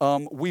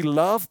 We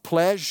love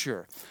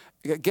pleasure.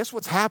 Guess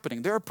what's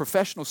happening? There are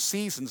professional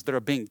seasons that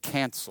are being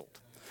canceled.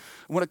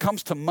 When it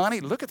comes to money,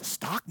 look at the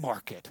stock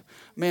market.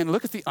 Man,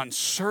 look at the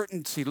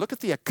uncertainty. Look at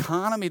the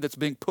economy that's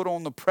being put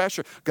on the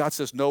pressure. God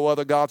says, no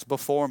other gods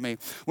before me.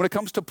 When it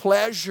comes to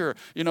pleasure,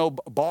 you know,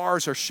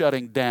 bars are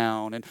shutting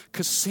down, and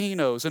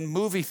casinos and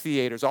movie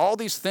theaters, all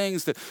these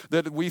things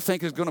that we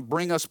think is going to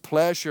bring us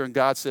pleasure. And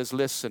God says,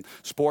 listen,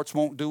 sports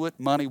won't do it.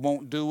 Money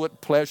won't do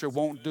it. Pleasure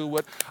won't do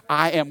it.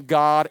 I am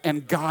God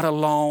and God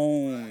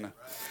alone.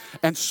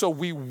 And so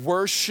we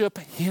worship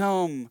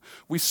him.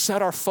 We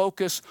set our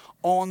focus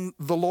on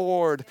the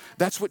Lord.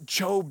 That's what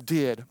Job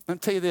did. Let me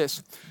tell you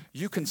this.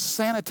 You can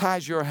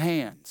sanitize your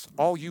hands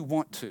all you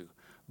want to,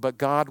 but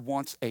God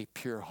wants a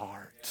pure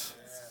heart.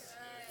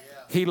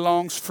 He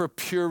longs for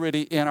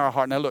purity in our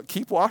heart. Now look,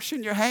 keep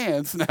washing your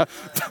hands. Now,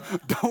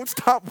 don't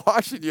stop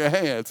washing your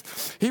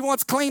hands. He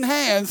wants clean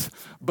hands,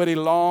 but he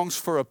longs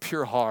for a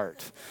pure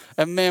heart.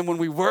 And man, when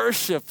we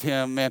worship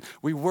him, man,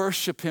 we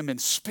worship him in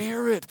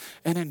spirit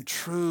and in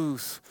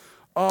truth.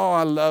 Oh,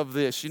 I love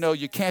this. You know,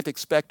 you can't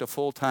expect a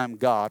full-time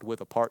God with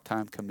a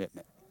part-time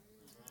commitment.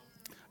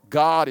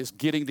 God is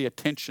getting the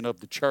attention of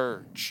the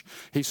church.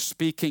 He's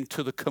speaking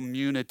to the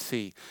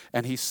community,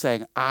 and he's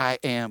saying, I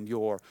am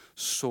your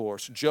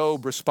source.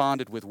 Job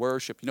responded with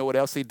worship. You know what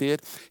else he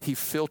did? He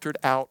filtered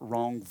out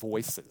wrong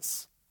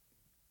voices.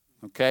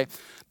 Okay?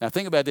 Now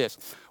think about this.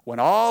 When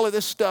all of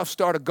this stuff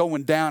started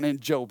going down in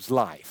Job's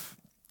life,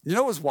 you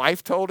know what his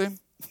wife told him?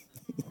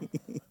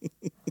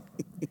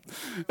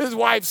 His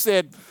wife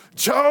said,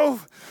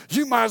 Job,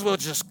 you might as well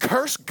just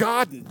curse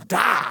God and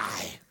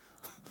die.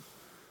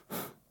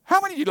 How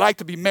many of you like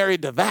to be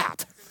married to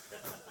that?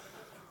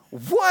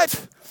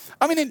 What?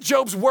 I mean, in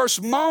Job's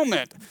worst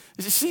moment,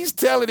 she's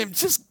telling him,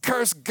 just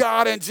curse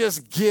God and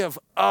just give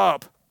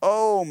up.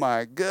 Oh,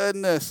 my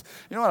goodness.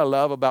 You know what I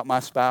love about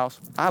my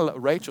spouse?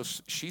 Rachel,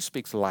 she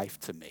speaks life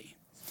to me.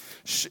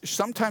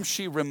 Sometimes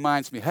she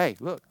reminds me, hey,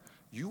 look,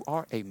 you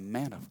are a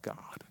man of God.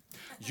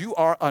 You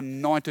are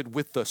anointed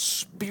with the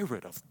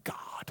Spirit of God.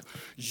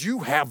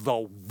 You have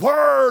the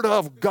Word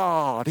of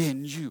God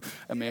in you.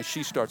 And man,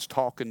 she starts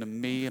talking to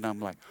me, and I'm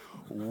like,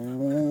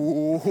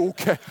 ooh,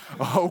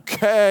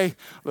 okay.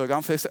 Look,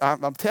 I'm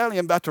telling you,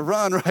 I'm about to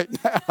run right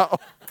now.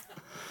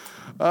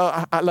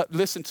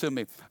 Listen to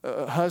me.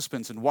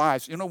 Husbands and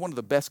wives, you know one of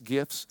the best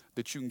gifts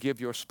that you can give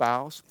your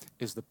spouse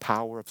is the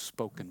power of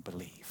spoken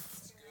belief.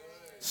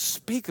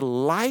 Speak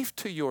life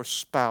to your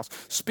spouse.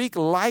 Speak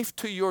life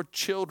to your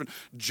children.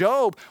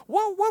 Job,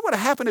 what would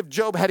have happened if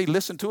Job had he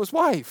listened to his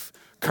wife?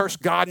 Curse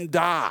God and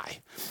die.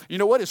 You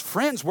know what? His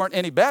friends weren't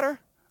any better.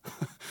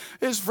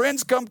 His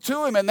friends come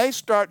to him and they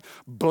start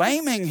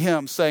blaming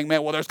him, saying,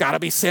 man, well, there's got to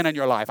be sin in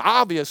your life.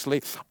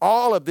 Obviously,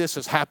 all of this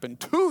has happened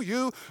to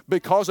you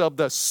because of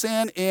the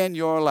sin in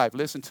your life.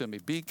 Listen to me.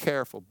 Be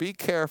careful. Be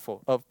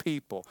careful of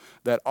people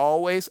that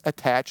always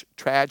attach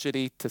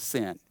tragedy to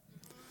sin.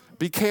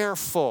 Be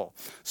careful.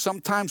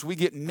 Sometimes we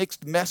get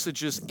mixed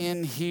messages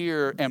in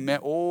here and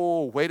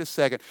wait a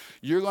second.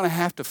 You're going to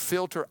have to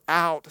filter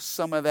out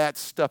some of that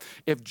stuff.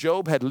 If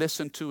Job had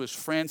listened to his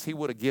friends, he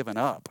would have given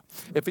up.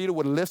 If he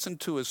would have listened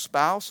to his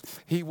spouse,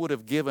 he would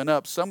have given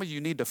up. Some of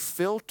you need to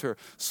filter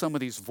some of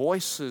these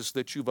voices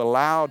that you've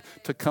allowed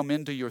to come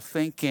into your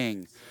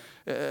thinking.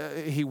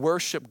 He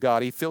worshiped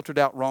God. He filtered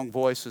out wrong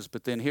voices.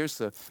 But then here's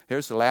the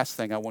last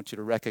thing I want you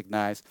to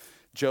recognize.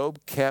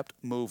 Job kept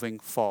moving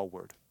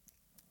forward.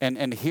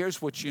 And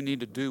here's what you need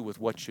to do with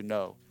what you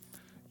know.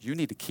 You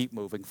need to keep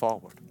moving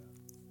forward.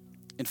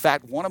 In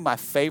fact, one of my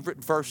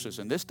favorite verses,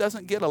 and this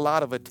doesn't get a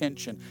lot of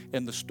attention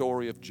in the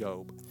story of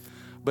Job,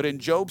 but in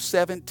Job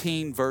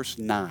 17, verse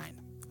 9,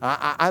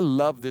 I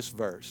love this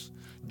verse.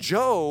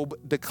 Job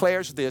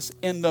declares this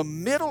in the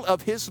middle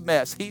of his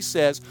mess. He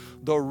says,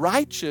 the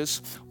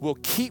righteous will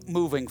keep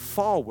moving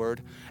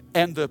forward,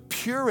 and the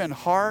pure in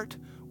heart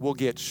will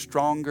get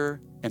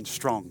stronger and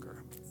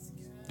stronger.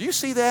 Do you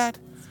see that?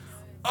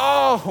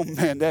 Oh,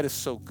 man, that is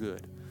so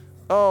good.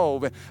 Oh,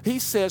 man. He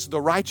says the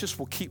righteous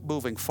will keep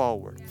moving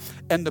forward,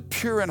 and the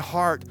pure in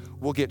heart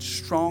will get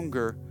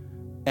stronger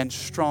and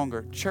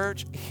stronger.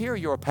 Church, hear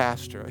your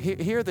pastor.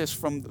 Hear this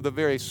from the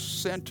very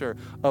center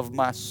of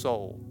my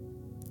soul.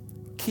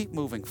 Keep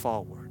moving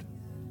forward.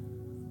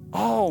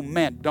 Oh,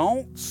 man,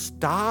 don't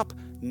stop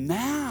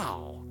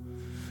now.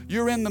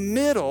 You're in the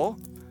middle.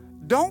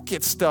 Don't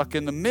get stuck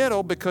in the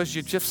middle because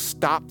you just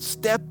stopped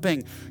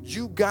stepping.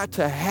 You got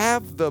to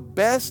have the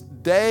best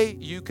day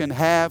you can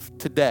have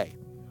today.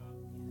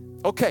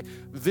 Okay,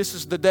 this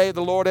is the day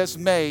the Lord has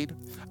made.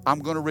 I'm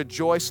going to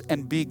rejoice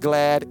and be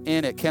glad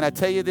in it. Can I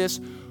tell you this?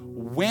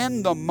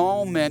 Win the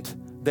moment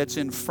that's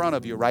in front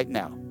of you right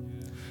now.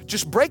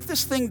 Just break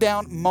this thing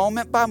down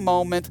moment by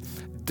moment,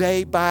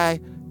 day by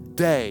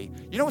day.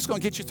 You know what's going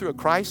to get you through a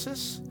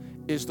crisis?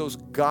 Is those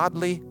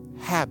godly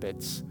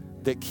habits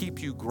that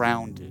keep you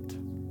grounded.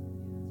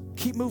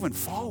 Keep moving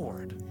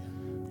forward.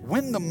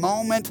 Win the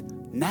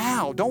moment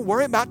now. Don't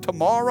worry about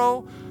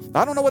tomorrow.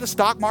 I don't know what the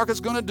stock market's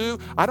going to do.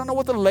 I don't know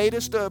what the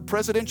latest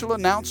presidential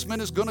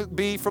announcement is going to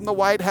be from the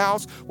White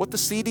House, what the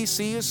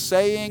CDC is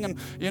saying, and,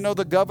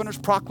 the governor's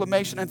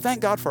proclamation. And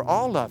thank God for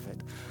all of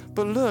it.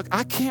 But look,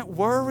 I can't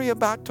worry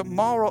about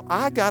tomorrow.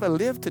 I got to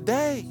live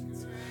today.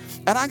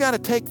 And I got to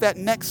take that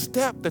next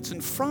step that's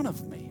in front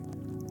of me.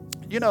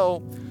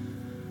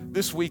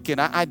 This weekend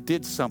I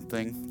did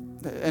something.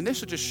 And this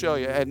will just show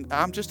you, and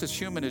I'm just as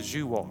human as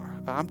you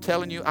are. I'm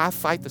telling you, I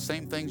fight the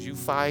same things you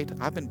fight.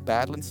 I've been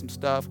battling some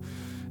stuff.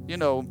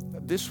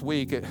 This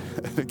week,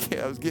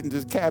 I was getting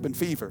this cabin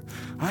fever.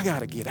 I got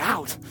to get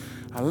out.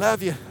 I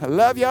love you. I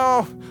love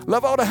y'all.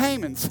 Love all the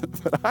Hamans.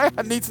 But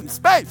I need some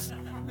space.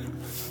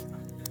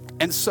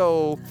 And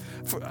so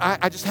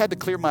I just had to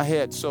clear my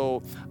head.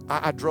 So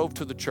I drove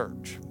to the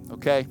church,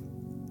 okay?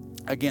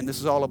 Again, this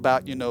is all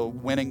about,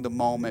 winning the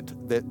moment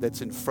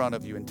that's in front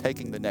of you and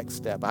taking the next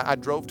step. I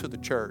drove to the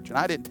church, and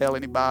I didn't tell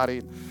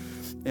anybody.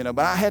 But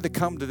I had to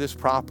come to this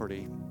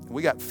property.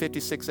 We got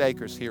 56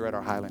 acres here at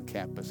our Highland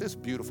campus. It's a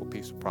beautiful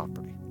piece of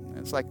property.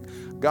 It's like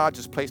God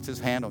just placed his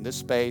hand on this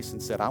space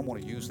and said, I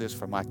want to use this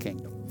for my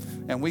kingdom.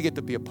 And we get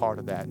to be a part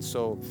of that. And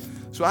so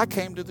I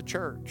came to the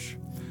church.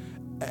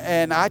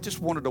 And I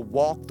just wanted to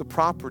walk the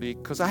property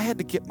because I had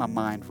to get my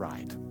mind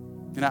right.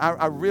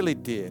 I really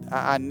did.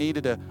 I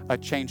needed a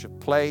change of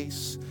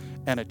place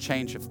and a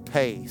change of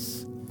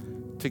pace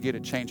to get a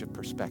change of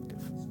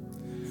perspective.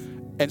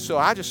 And so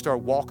I just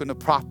started walking the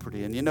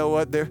property. And you know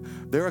what? There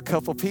are a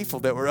couple people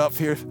that were up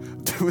here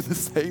doing the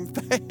same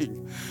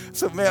thing.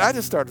 So, man, I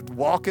just started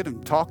walking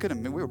and talking.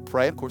 And we were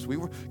praying. Of course, we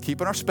were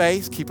keeping our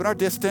space, keeping our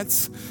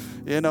distance,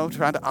 trying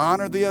to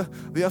honor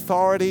the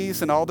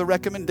authorities and all the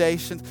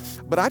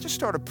recommendations. But I just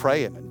started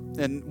praying.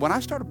 And when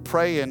I started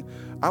praying,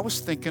 I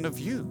was thinking of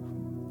you.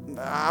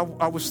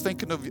 I was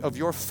thinking of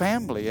your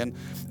family, and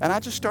I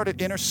just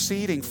started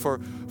interceding for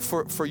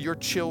your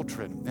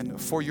children and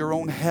for your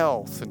own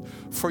health and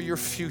for your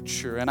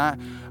future. And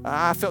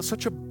I felt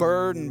such a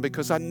burden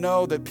because I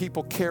know that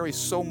people carry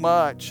so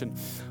much, and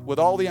with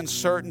all the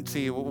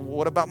uncertainty,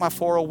 what about my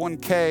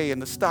 401k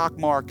and the stock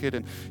market?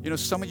 And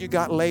some of you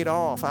got laid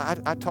off.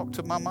 I talked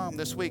to my mom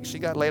this week. She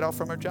got laid off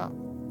from her job.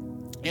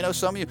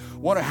 Some of you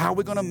wonder how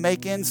we're going to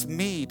make ends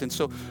meet. And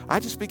so I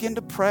just began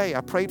to pray.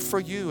 I prayed for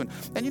you.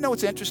 And you know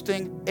what's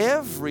interesting?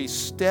 Every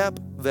step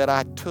that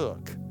I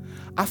took,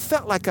 I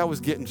felt like I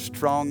was getting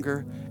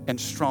stronger and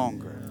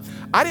stronger.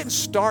 I didn't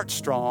start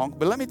strong,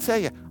 but let me tell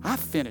you, I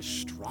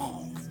finished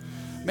strong.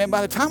 Man, by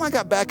the time I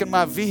got back in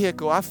my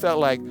vehicle, I felt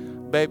like,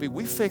 baby,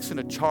 we fixing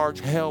to charge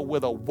hell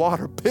with a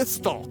water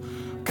pistol.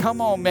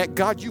 Come on, man.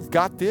 God, you've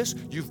got this.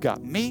 You've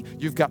got me.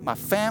 You've got my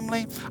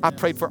family. I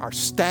prayed for our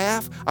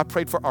staff. I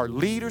prayed for our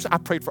leaders. I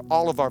prayed for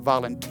all of our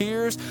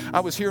volunteers. I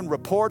was hearing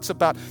reports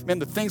about, man,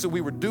 the things that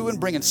we were doing,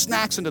 bringing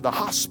snacks into the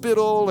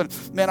hospital. And,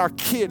 man, our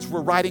kids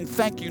were writing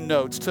thank you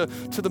notes to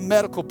the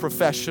medical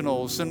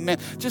professionals. And, man,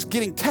 just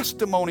getting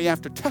testimony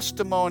after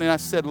testimony. And I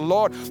said,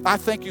 Lord, I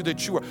thank you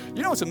that you are.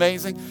 You know what's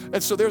amazing?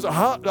 And so there's a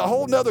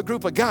whole nother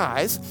group of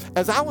guys.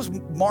 As I was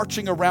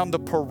marching around the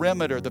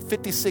perimeter, the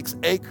 56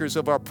 acres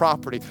of our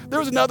property, there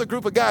was another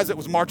group of guys that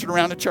was marching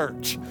around the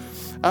church.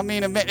 I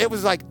mean, it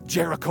was like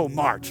Jericho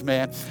March,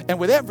 man. And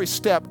with every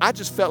step, I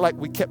just felt like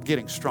we kept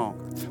getting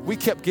stronger. We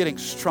kept getting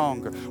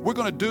stronger. We're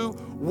going to do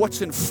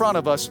what's in front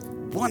of us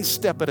one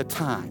step at a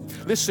time.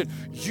 Listen,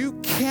 you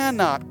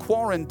cannot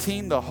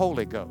quarantine the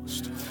Holy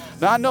Ghost.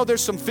 Now, I know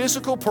there's some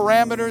physical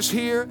parameters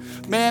here.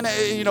 Man,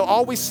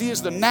 all we see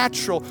is the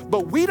natural,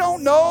 but we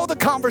don't know the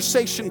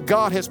conversation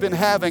God has been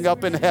having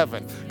up in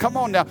heaven. Come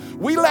on now.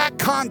 We lack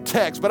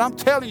context, but I'm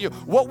telling you,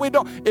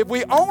 if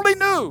we only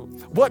knew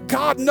what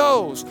God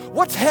knows,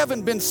 what's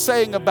heaven been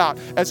saying about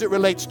as it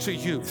relates to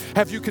you?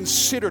 Have you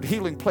considered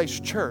Healing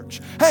Place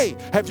Church? Hey,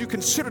 have you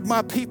considered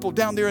my people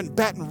down there in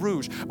Baton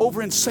Rouge,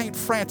 over in St.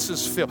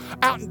 Francisville,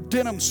 out in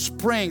Denham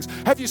Springs?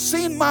 Have you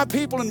seen my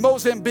people in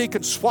Mozambique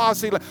and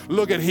Swaziland?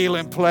 Look at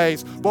Healing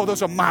Place. Boy,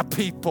 those are my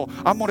people.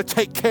 I'm going to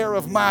take care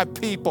of my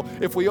people.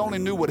 If we only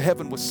knew what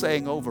heaven was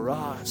saying over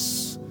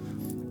us,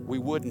 we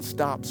wouldn't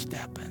stop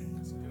stepping.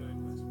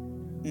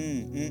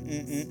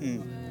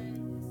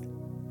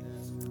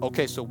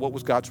 Okay, so what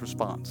was God's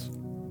response?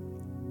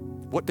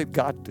 What did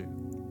God do?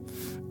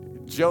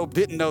 Job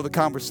didn't know the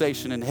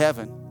conversation in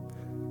heaven.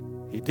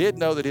 He did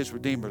know that his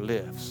Redeemer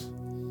lives.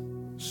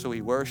 So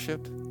he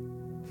worshiped.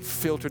 He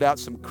filtered out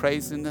some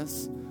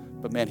craziness.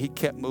 But man, he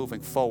kept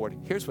moving forward.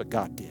 Here's what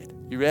God did.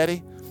 You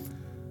ready?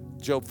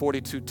 Job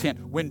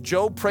 42:10. When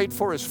Job prayed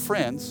for his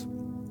friends,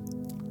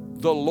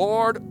 the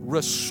Lord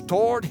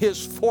restored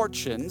his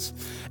fortunes.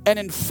 And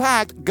in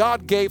fact,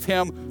 God gave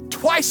him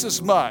twice as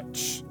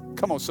much.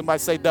 Come on, somebody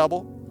say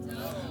double.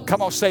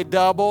 Come on, say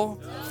double.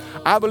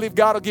 I believe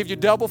God will give you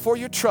double for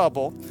your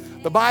trouble.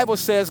 The Bible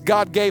says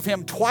God gave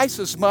him twice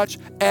as much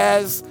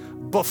as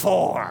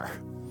before.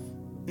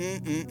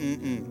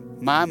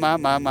 My.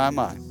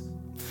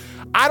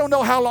 I don't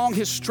know how long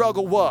his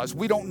struggle was.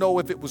 We don't know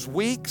if it was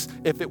weeks,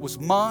 if it was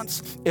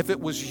months, if it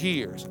was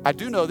years. I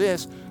do know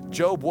this,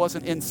 Job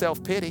wasn't in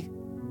self-pity.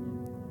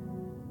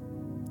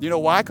 You know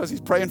why? Because he's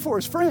praying for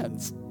his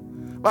friends.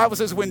 The Bible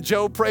says when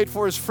Job prayed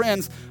for his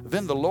friends,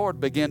 then the Lord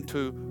began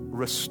to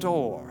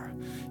restore.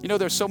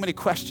 There's so many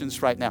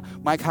questions right now.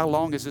 Mike, how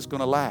long is this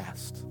going to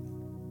last?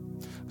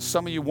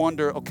 Some of you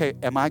wonder, okay,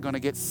 am I going to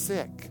get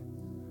sick?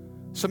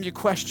 Some of you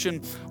question,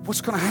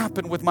 what's going to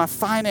happen with my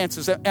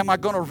finances? Am I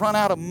going to run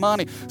out of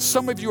money?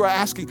 Some of you are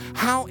asking,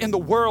 how in the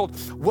world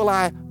will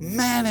I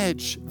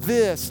manage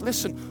this?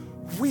 Listen,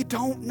 we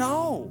don't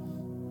know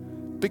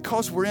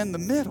because we're in the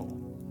middle.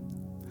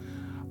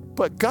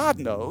 But God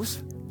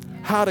knows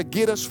how to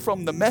get us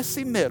from the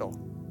messy middle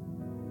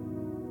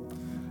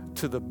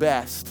to the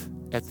best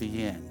at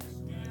the end.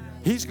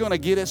 He's going to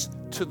get us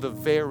to the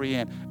very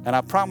end. And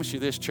I promise you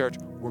this, church,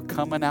 we're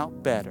coming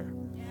out better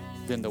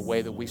than the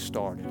way that we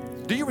started.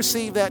 Do you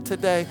receive that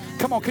today?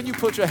 Come on, can you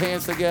put your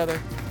hands together?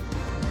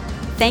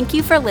 Thank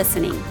you for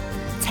listening.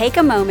 Take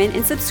a moment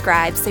and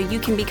subscribe so you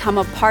can become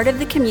a part of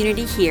the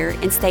community here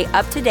and stay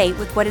up to date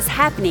with what is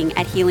happening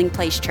at Healing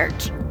Place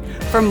Church.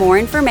 For more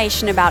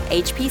information about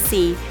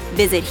HPC,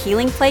 visit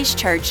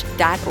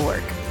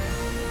healingplacechurch.org.